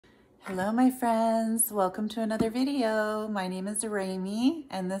Hello my friends, welcome to another video. My name is Rami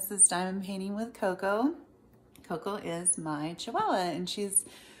and this is Diamond Painting with Coco. Coco is my chihuahua and she's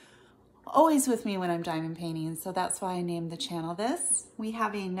always with me when I'm diamond painting, so that's why I named the channel this. We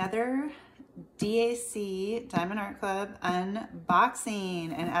have another DAC, Diamond Art Club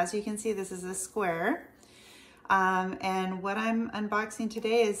unboxing, and as you can see this is a square. And what I'm unboxing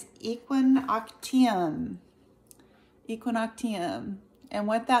today is aequinoctium. Aequinoctium. And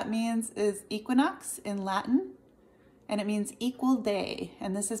what that means is equinox in Latin, and it means equal day.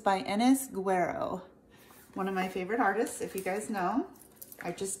 And this is by Enes Guerrero, one of my favorite artists, if you guys know.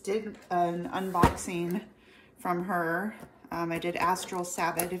 I just did an unboxing from her. I did Astral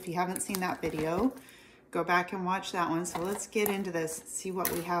Sabbath. If you haven't seen that video, go back and watch that one. So let's get into this, see what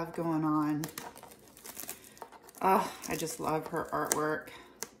we have going on. Oh, I just love her artwork.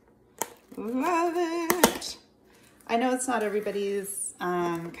 Love it. I know it's not everybody's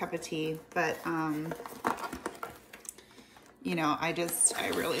cup of tea, but you know, I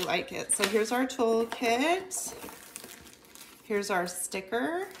really like it. So here's our toolkit. Here's our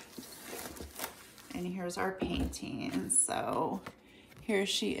sticker. And here's our painting. So here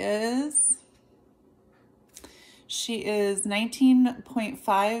she is. She is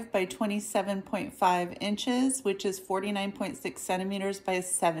 19.5 by 27.5 inches, which is 49.6 centimeters by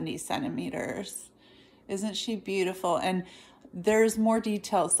 70 centimeters. Isn't she beautiful? And there's more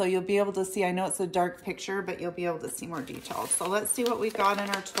details, so you'll be able to see. I know it's a dark picture, but you'll be able to see more details. So let's see what we've got in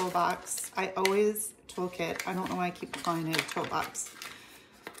our toolbox. Toolkit. I don't know why I keep calling it a toolbox.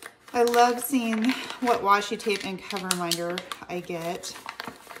 I love seeing what washi tape and cover reminder I get.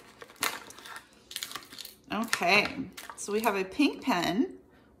 Okay, so we have a pink pen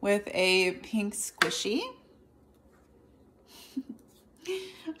with a pink squishy.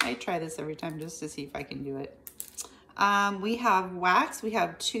 I try this every time just to see if I can do it. We have wax. We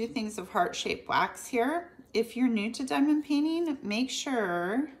have 2 things of heart-shaped wax here. If you're new to diamond painting, make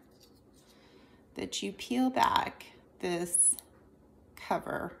sure that you peel back this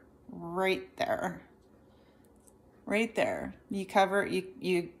cover right there. Right there.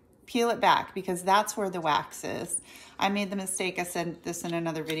 You peel it back because that's where the wax is. I made the mistake, I said this in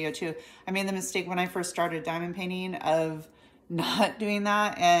another video too, I made the mistake when I first started diamond painting of not doing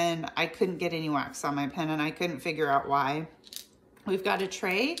that, and I couldn't get any wax on my pen and I couldn't figure out why. We've got a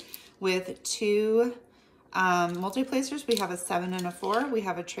tray with 2 multi-placers. We have a 7 and a 4. We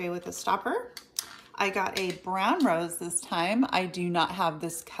have a tray with a stopper. I got a brown rose this time. I do not have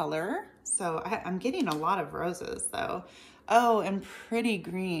this color, so I'm getting a lot of roses though. Oh, and pretty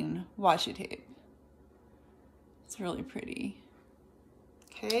green washi tape. It's really pretty.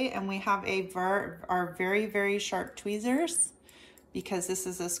 Okay, and we have our very, very sharp tweezers because this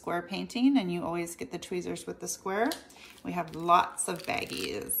is a square painting and you always get the tweezers with the square. We have lots of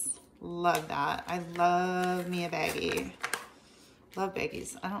baggies. Love that. I love me a baggie. Love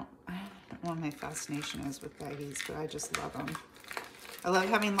baggies. I don't know what my fascination is with baggies, but I just love them. I love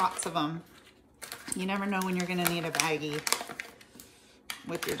having lots of them. You never know when you're gonna need a baggie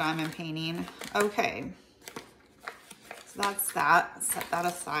with your diamond painting. Okay, so that's that. Set that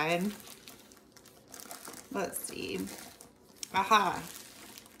aside. Let's see. Aha,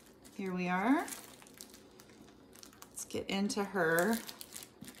 here we are. Let's get into her.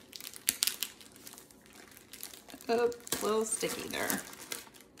 Oh, a little sticky there.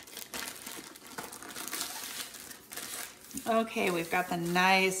 Okay, we've got the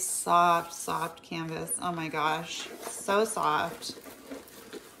nice, soft canvas. Oh my gosh, so soft.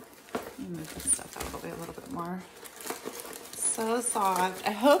 Let me move this stuff out of the way a little bit more. So soft.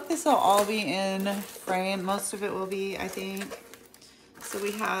 I hope this will all be in frame. Most of it will be, I think. So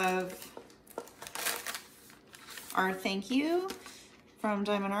we have our thank you from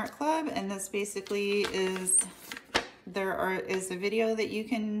Diamond Art Club, and this basically is, is a video that you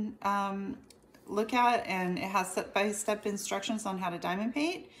can look at, and it has step-by-step instructions on how to diamond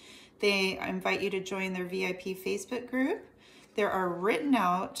paint. They invite you to join their VIP Facebook group. There are written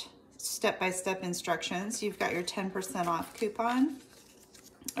out step-by-step instructions. You've got your 10% off coupon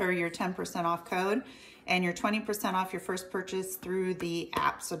or your 10% off code and your 20% off your first purchase through the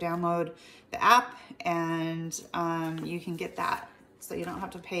app. So download the app and you can get that so you don't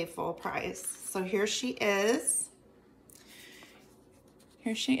have to pay full price. So here she is.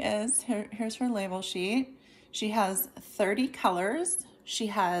 Here she is. Here's her label sheet. She has 30 colors. She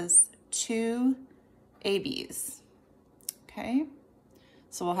has 2 ABs. Okay.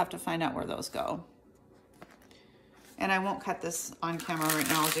 So we'll have to find out where those go. And I won't cut this on camera right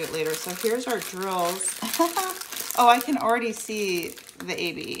now, I'll do it later. So here's our drills. Oh, I can already see the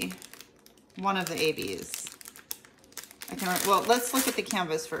AB, one of the ABs. Well, let's look at the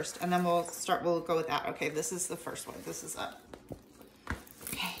canvas first, and then we'll go with that. Okay, this is the first one. This is up.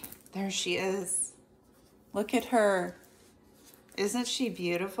 Okay, there she is. Look at her. Isn't she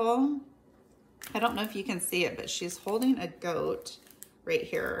beautiful? I don't know if you can see it, but she's holding a goat right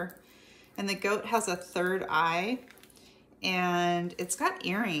here. And the goat has a third eye, and it's got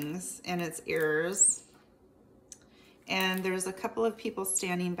earrings in its ears. And there's a couple of people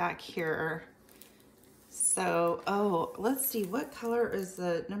standing back here. So, oh, let's see, what color is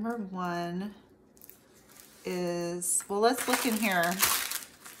the number one is, well, let's look in here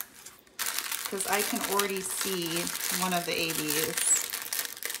because I can already see one of the ABs,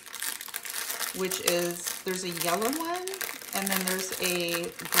 which is, there's a yellow one and then there's a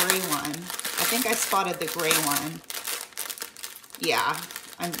gray one. I think I spotted the gray one. Yeah,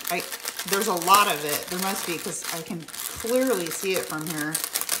 there's a lot of it. There must be because I can clearly see it from here.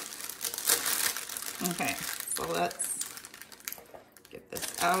 Okay, so let's get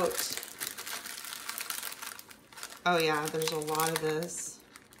this out. Oh yeah, there's a lot of this.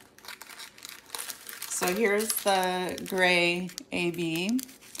 So here's the gray AB.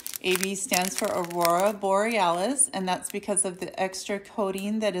 AB stands for Aurora Borealis, and that's because of the extra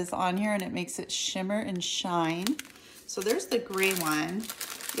coating that is on here, and it makes it shimmer and shine. So there's the gray one.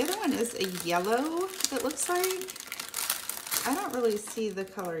 The other one is a yellow, it looks like. I don't really see the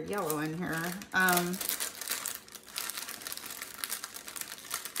color yellow in here.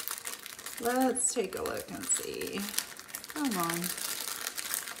 Let's take a look and see. Come on. Is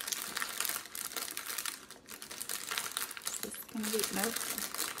this gonna be, nope.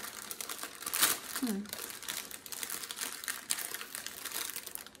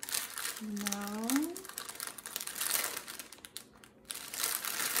 No.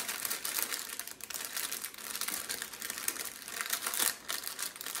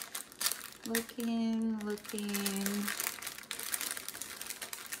 Looking.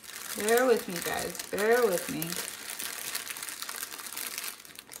 Bear with me, guys. Bear with me.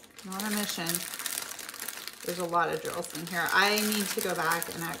 I'm on a mission. There's a lot of drills in here. I need to go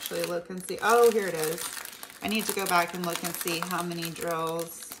back and actually look and see. Oh, here it is. I need to go back and look and see how many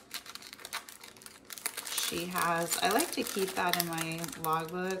drills she has. I like to keep that in my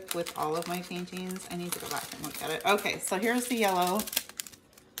logbook with all of my paintings. I need to go back and look at it. Okay, so here's the yellow.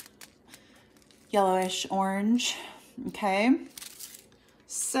 Yellowish orange. Okay.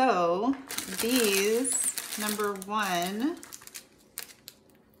 So these, number one,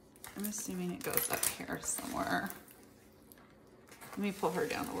 I'm assuming it goes up here somewhere. Let me pull her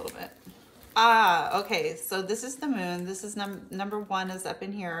down a little bit. Ah, okay, so this is the moon. This is number one is up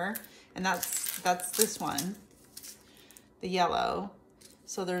in here, and that's this one, the yellow.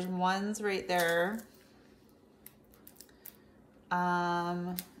 So there's ones right there.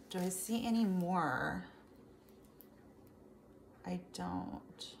 Do I see any more? I don't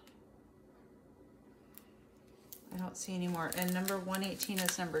see any more. And number 118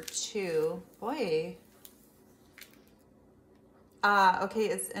 is number 2. Boy. Okay,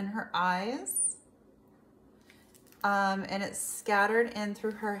 it's in her eyes. And it's scattered in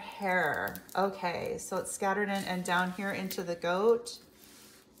through her hair. Okay, so it's scattered in and down here into the goat.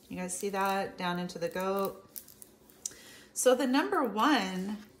 You guys see that? Down into the goat. So the number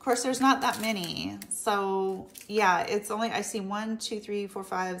one, of course, there's not that many. So yeah, it's only, I see 1, 2, 3, 4,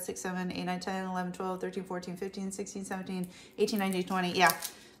 5, 6, 7, 8, 9, 10, 11, 12, 13, 14, 15, 16, 17, 18, 19, 20. Yeah.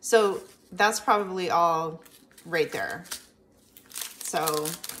 So that's probably all right there. So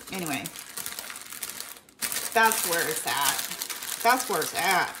anyway, that's where it's at. That's where it's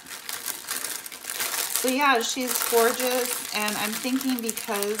at. So yeah, she's gorgeous. And I'm thinking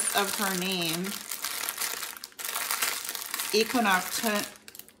because of her name, Equinoctium,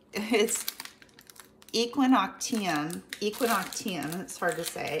 it's Equinoctium, it's hard to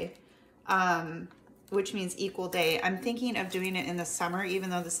say, which means equal day. I'm thinking of doing it in the summer, even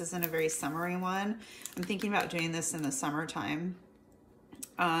though this isn't a very summery one. I'm thinking about doing this in the summertime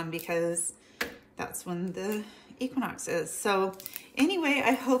because that's when the equinox is. So anyway,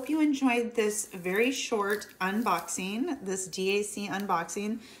 I hope you enjoyed this very short unboxing, this DAC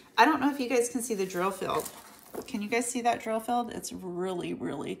unboxing. I don't know if you guys can see the drill field. Can you guys see that drill field? It's really,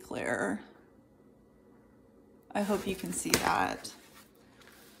 really clear. I hope you can see that.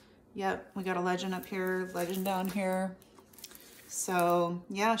 Yep, we got a legend up here, legend down here. So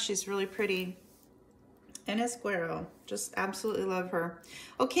yeah, she's really pretty. And Esquero, just absolutely love her.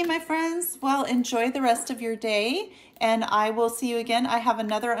 Okay, my friends, well, enjoy the rest of your day, and I will see you again. I have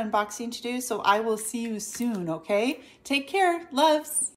another unboxing to do, so I will see you soon, okay? Take care, loves.